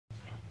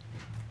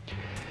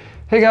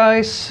Hey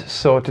guys,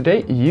 so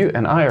today you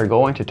and I are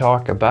going to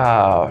talk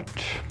about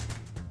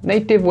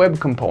native web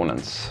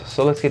components.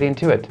 So let's get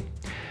into it.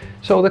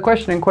 So the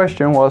question in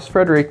question was,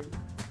 Frederick,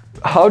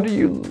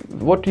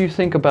 what do you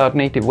think about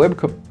native web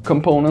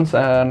components,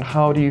 and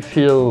how do you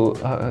feel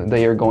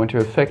they are going to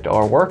affect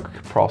our work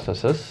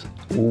processes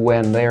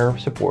when they're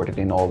supported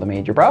in all the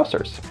major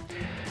browsers?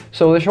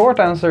 So the short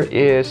answer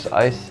is,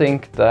 I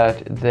think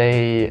that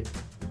they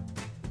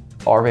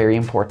are very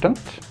important.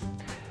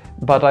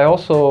 But I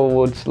also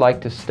would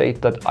like to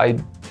state that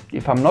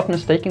if I'm not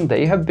mistaken,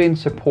 they have been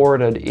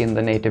supported in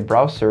the native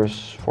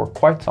browsers for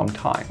quite some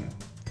time.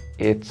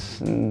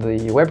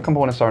 The web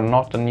components are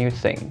not a new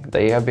thing.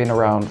 They have been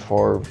around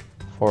for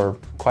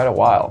quite a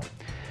while.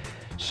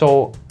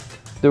 So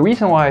the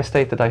reason why I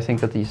state that I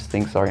think that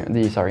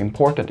these are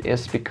important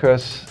is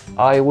because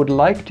I would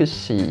like to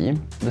see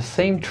the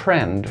same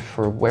trend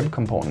for web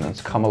components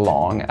come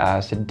along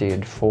as it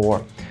did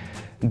for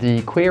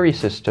the query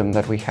system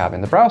that we have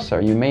in the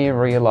browser. You may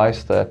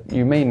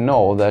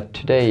know that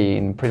today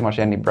in pretty much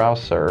any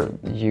browser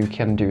you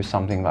can do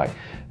something like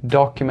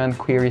document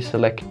query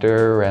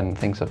selector and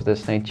things of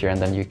this nature, and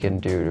then you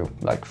can do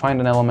like find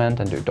an element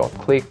and do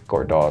 .click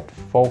or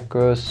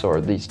 .focus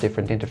or these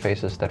different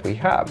interfaces that we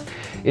have.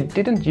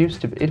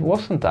 It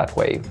wasn't that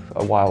way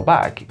a while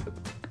back.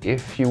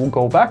 If you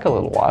go back a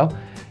little while,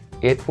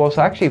 it was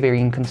actually very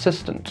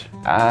inconsistent,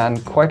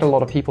 and quite a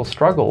lot of people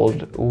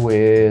struggled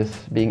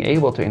with being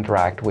able to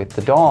interact with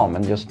the DOM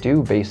and just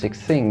do basic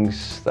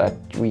things that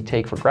we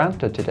take for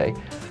granted today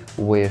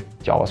with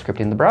JavaScript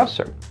in the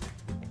browser.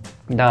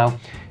 Now,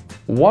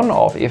 one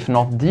of, if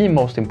not the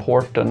most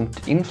important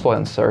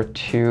influencer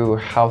to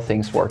how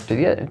things work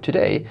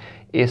today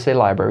is a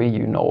library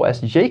you know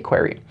as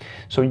jQuery.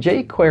 So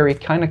jQuery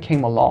kind of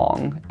came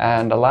along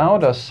and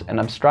allowed us an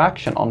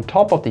abstraction on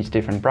top of these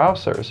different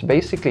browsers,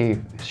 basically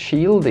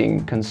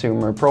shielding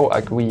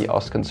we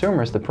as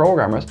consumers, the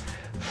programmers,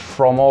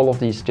 from all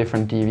of these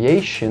different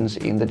deviations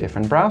in the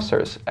different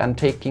browsers and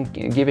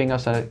giving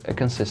us a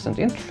consistent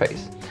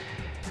interface.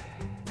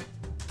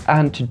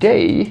 And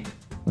today,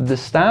 the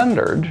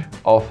standard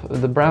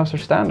of the browser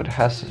standard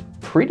has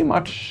pretty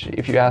much,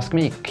 if you ask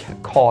me,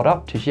 caught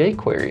up to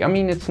jQuery. I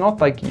mean, it's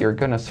not like you're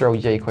gonna throw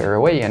jQuery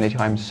away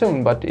anytime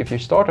soon, but if you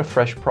start a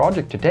fresh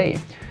project today,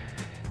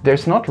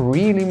 there's not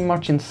really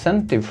much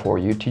incentive for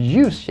you to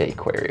use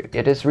jQuery.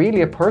 It is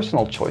really a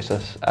personal choice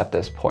at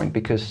this point,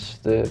 because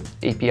the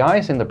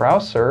APIs in the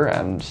browser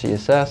and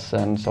CSS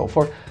and so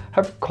forth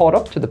have caught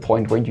up to the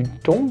point where you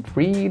don't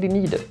really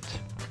need it.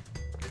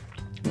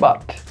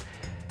 But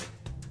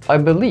I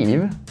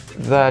believe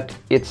that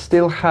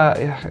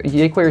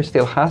jQuery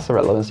still has a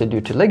relevancy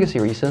due to legacy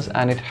reasons,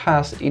 and it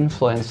has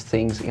influenced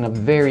things in a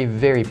very,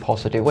 very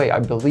positive way. I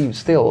believe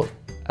still,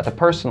 at a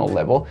personal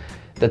level,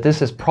 that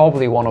this is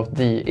probably one of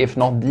the, if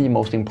not the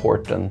most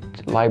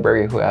important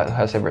library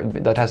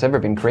that has ever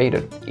been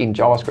created in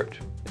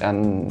JavaScript.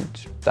 And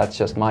that's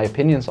just my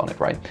opinions on it,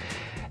 right?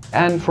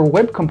 And for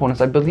web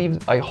components,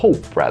 I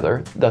hope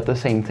rather, that the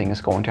same thing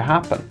is going to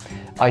happen.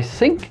 I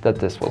think that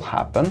this will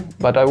happen,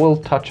 but I will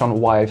touch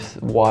on why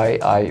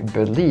I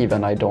believe,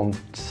 and I'm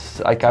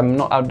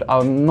not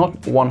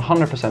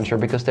 100% sure,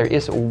 because there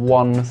is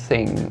one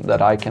thing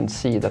that I can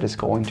see that is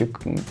going to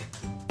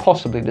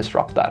possibly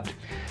disrupt that.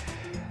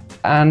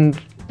 And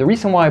the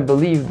reason why I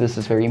believe this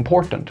is very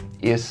important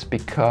is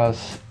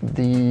because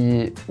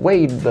the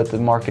way that the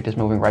market is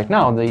moving right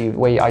now, the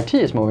way IT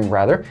is moving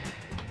rather,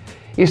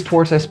 is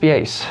towards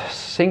SPAs,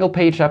 single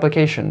page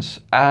applications,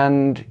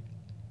 and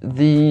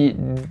the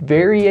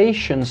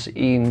variations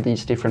in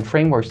these different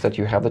frameworks that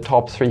you have. The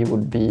top three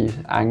would be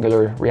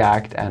Angular,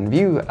 React, and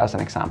Vue as an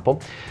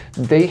example.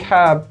 They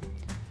are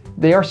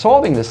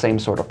solving the same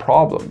sort of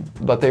problem,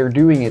 but they're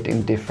doing it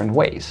in different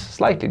ways,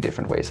 slightly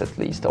different ways at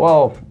least.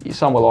 Well,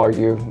 some will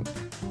argue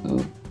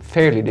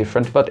fairly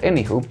different, but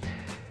anywho.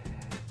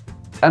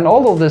 And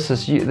all of this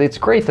it's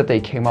great that they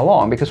came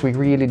along, because we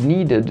really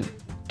needed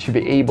to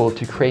be able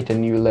to create a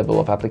new level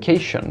of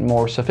application.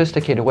 More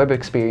sophisticated web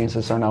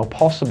experiences are now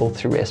possible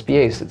through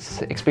SPAs.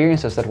 It's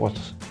experiences that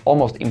was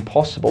almost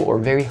impossible, or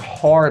very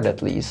hard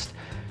at least,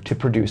 to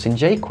produce in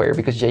jQuery,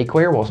 because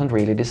jQuery wasn't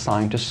really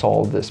designed to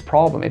solve this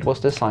problem. It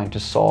was designed to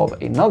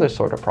solve another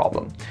sort of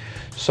problem.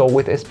 So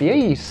with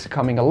SPAs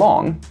coming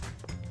along,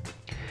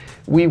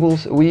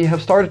 we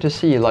have started to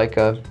see like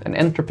an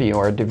entropy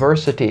or a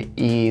diversity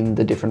in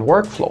the different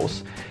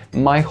workflows.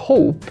 My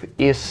hope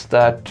is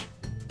that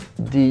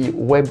the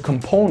web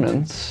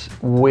components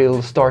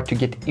will start to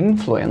get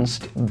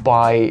influenced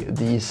by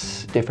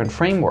these different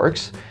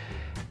frameworks,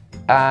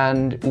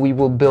 and we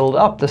will build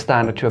up the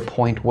standard to a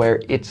point where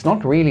it's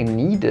not really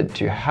needed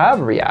to have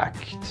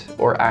React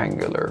or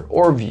Angular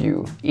or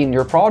Vue in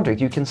your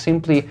project. You can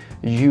simply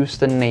use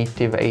the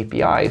native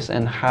APIs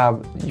and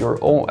have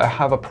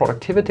a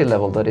productivity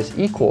level that is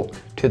equal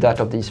to that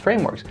of these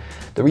frameworks.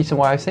 The reason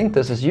why I think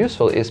this is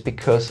useful is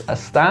because a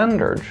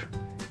standard,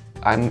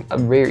 and a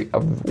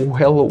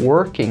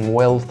well-working,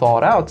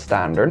 well-thought-out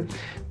standard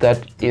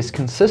that is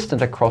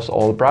consistent across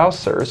all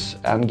browsers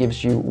and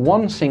gives you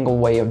one single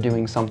way of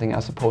doing something,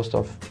 as opposed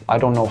to, I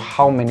don't know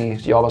how many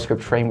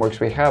JavaScript frameworks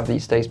we have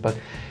these days, but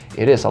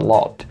it is a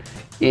lot,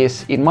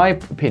 is, in my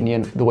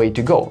opinion, the way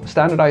to go.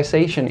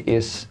 Standardization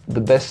is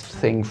the best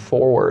thing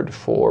forward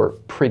for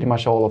pretty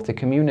much all of the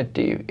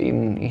community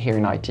here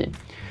in IT.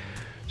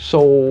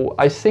 So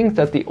I think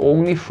that the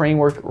only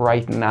framework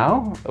right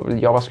now, the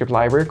JavaScript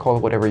library, call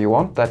it whatever you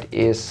want, that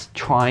is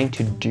trying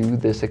to do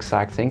this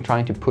exact thing,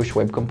 trying to push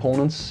web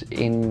components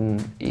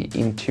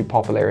into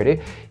popularity,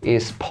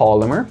 is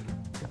Polymer.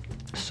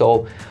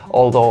 So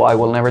although I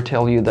will never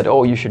tell you that,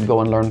 oh, you should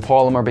go and learn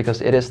Polymer because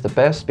it is the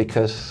best,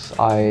 because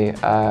I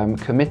am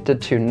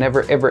committed to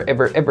never, ever,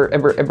 ever, ever,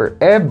 ever, ever,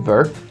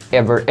 ever,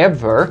 ever,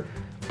 ever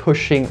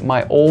pushing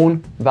my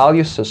own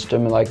value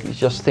system, like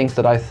just things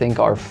that I think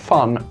are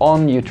fun,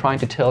 on you, trying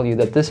to tell you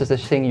that this is the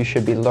thing you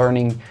should be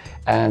learning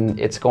and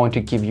it's going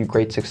to give you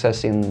great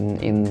success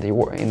in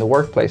the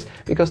workplace,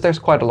 because there's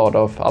quite a lot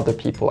of other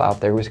people out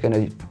there who's going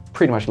to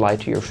pretty much lie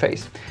to your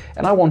face.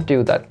 And I won't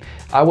do that.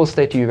 I will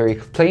state to you very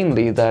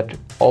plainly that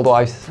although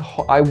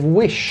I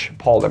wish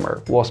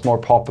Polymer was more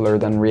popular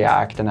than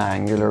React and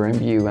Angular and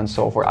Vue and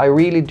so forth, I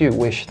really do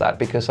wish that,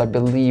 because I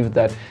believe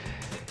that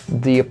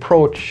the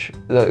approach,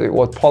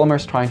 what Polymer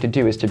is trying to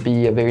do, is to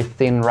be a very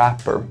thin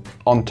wrapper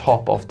on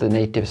top of the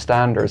native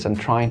standards and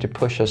trying to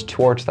push us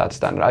towards that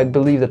standard. I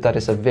believe that that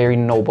is a very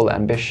noble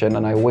ambition,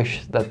 and I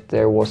wish that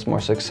there was more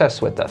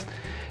success with that,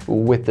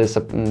 with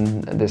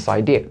this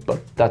idea, but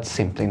that's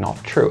simply not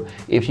true.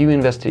 If you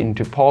invest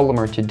into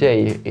Polymer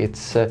today,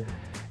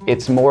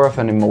 it's more of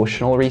an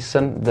emotional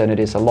reason than it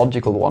is a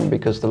logical one,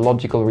 because the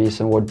logical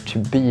reason would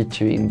be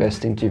to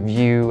invest into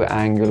Vue,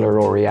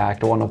 Angular or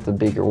React, one of the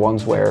bigger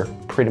ones where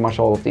pretty much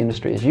all of the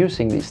industry is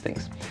using these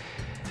things.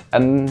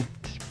 And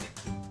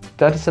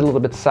that is a little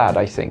bit sad,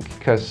 I think,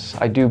 because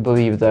I do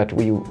believe that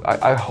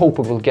I hope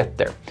we will get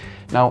there.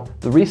 Now,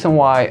 the reason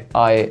why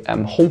I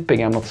am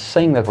hoping, I'm not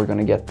saying that we're going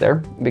to get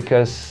there,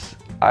 because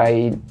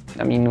I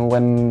mean,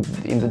 when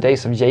in the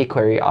days of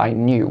jQuery, I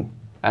knew,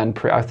 and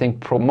I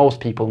think most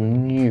people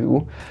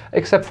knew,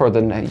 except for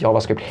the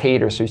JavaScript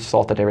haters who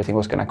thought that everything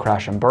was going to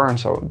crash and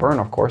burn,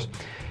 of course.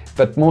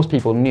 But most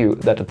people knew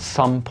that at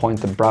some point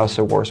the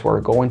browser wars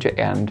were going to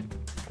end,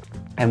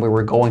 and we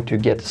were going to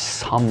get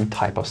some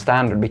type of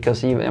standard,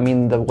 because even, I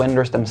mean, the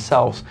vendors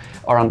themselves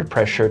are under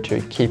pressure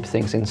to keep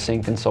things in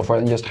sync and so forth,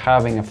 and just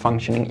having a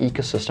functioning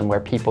ecosystem where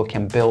people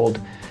can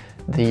build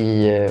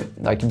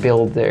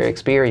their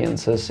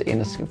experiences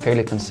in a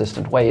fairly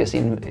consistent way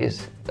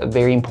is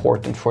very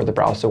important for the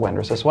browser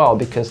vendors as well,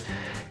 because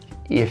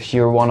if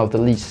you're one of the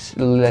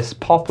less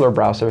popular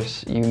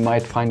browsers, you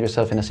might find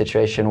yourself in a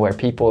situation where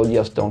people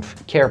just don't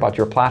care about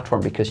your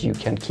platform because you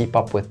can keep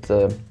up with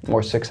the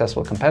more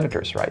successful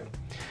competitors, right?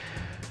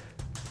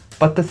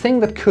 But the thing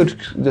that could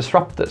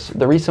disrupt this,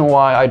 the reason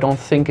why I don't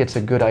think it's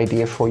a good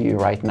idea for you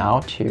right now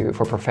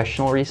for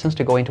professional reasons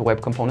to go into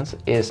web components,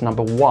 is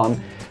number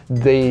one,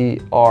 they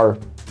are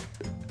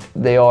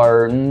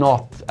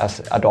not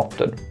as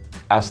adopted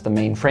as the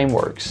main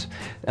frameworks.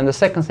 And the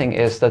second thing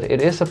is that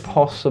it is a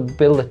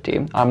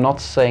possibility. I'm not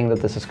saying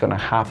that this is going to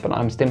happen.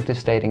 I'm simply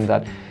stating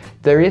that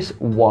there is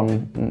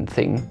one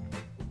thing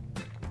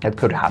that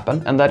could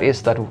happen, and that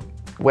is that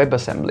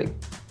WebAssembly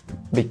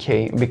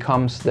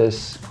becomes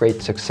this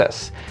great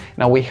success.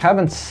 Now, we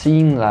haven't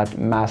seen that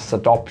mass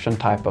adoption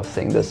type of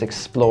thing, this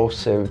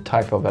explosive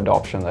type of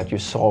adoption that you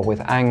saw with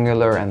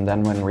Angular and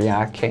then when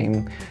React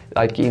came,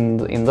 like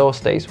in those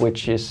days,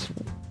 which is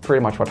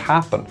pretty much what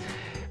happened.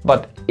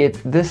 But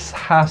this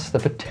has the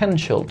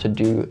potential to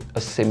do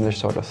a similar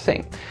sort of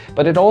thing.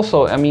 But it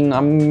also, I mean,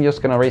 I'm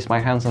just gonna raise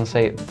my hands and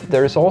say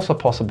there is also a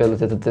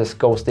possibility that this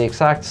goes the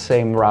exact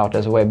same route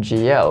as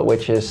WebGL,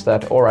 which is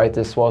that, all right,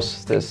 this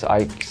was this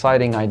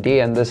exciting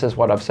idea, and this is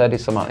what I've said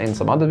in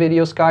some other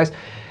videos, guys.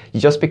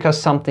 Just because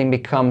something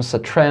becomes a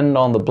trend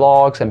on the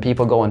blogs and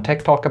people go and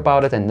tech talk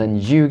about it and then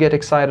you get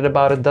excited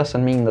about it,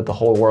 doesn't mean that the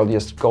whole world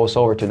just goes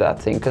over to that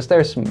thing, because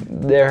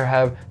there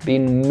have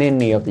been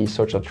many of these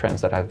sorts of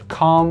trends that have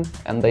come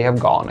and they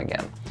have gone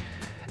again.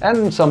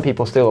 And some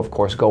people still, of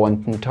course, go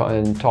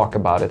and talk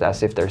about it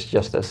as if they're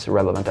just as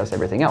relevant as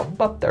everything else,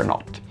 but they're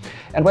not.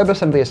 And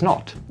WebAssembly is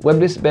not.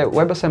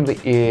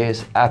 WebAssembly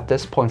is, at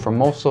this point, for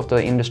most of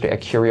the industry, a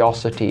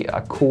curiosity,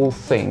 a cool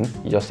thing,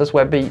 just as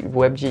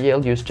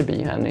WebGL used to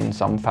be, and in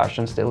some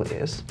fashion still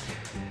is.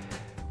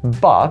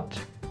 But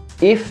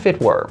if it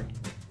were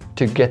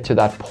to get to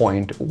that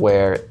point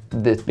where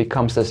it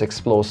becomes this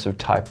explosive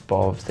type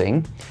of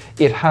thing,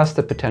 it has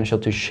the potential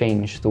to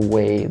change the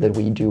way that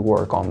we do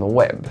work on the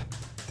web.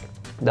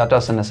 That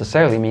doesn't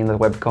necessarily mean that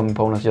web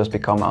components just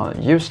become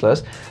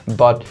useless,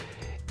 but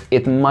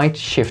it might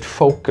shift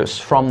focus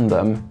from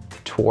them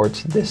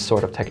towards this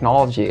sort of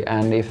technology.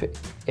 And if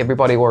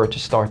everybody were to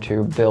start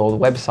to build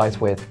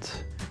websites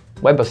with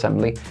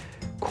WebAssembly,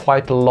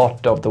 quite a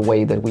lot of the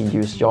way that we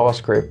use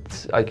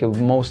JavaScript, like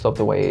most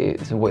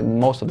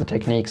of the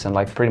techniques and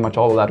like pretty much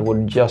all of that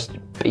would just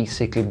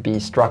basically be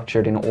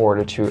structured in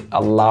order to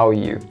allow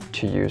you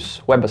to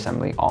use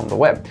WebAssembly on the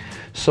web.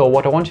 So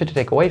what I want you to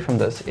take away from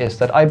this is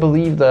that I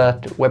believe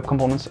that web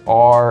components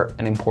are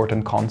an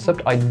important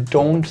concept. I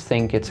don't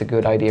think it's a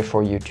good idea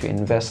for you to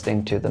invest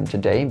into them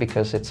today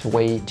because it's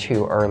way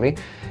too early.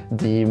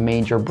 The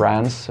major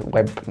brands,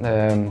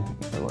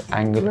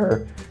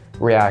 Angular,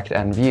 React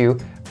and Vue,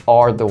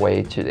 are the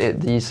way to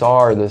it. These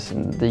are the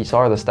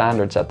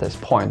standards at this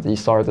point.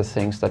 These are the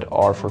things that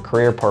are for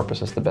career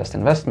purposes the best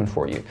investment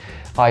for you.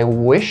 I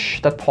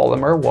wish that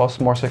Polymer was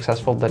more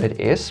successful than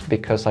it is,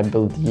 because I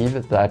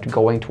believe that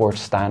going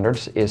towards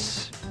standards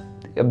is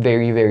a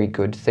very, very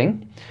good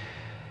thing.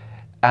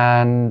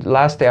 And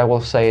lastly, I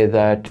will say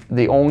that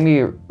the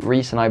only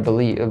reason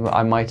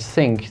I might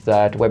think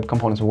that web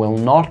components will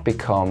not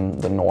become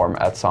the norm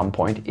at some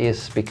point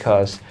is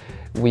because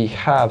we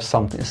have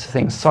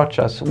things such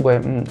as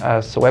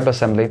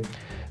WebAssembly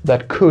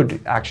that could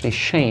actually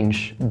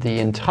change the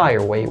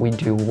entire way we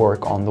do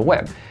work on the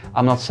web.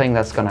 I'm not saying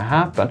that's going to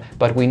happen,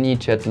 but we need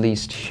to at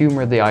least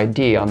humor the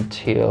idea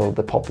until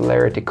the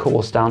popularity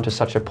cools down to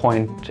such a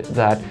point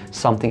that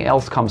something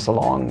else comes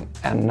along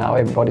and now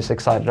everybody's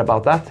excited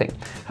about that thing.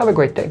 Have a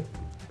great day.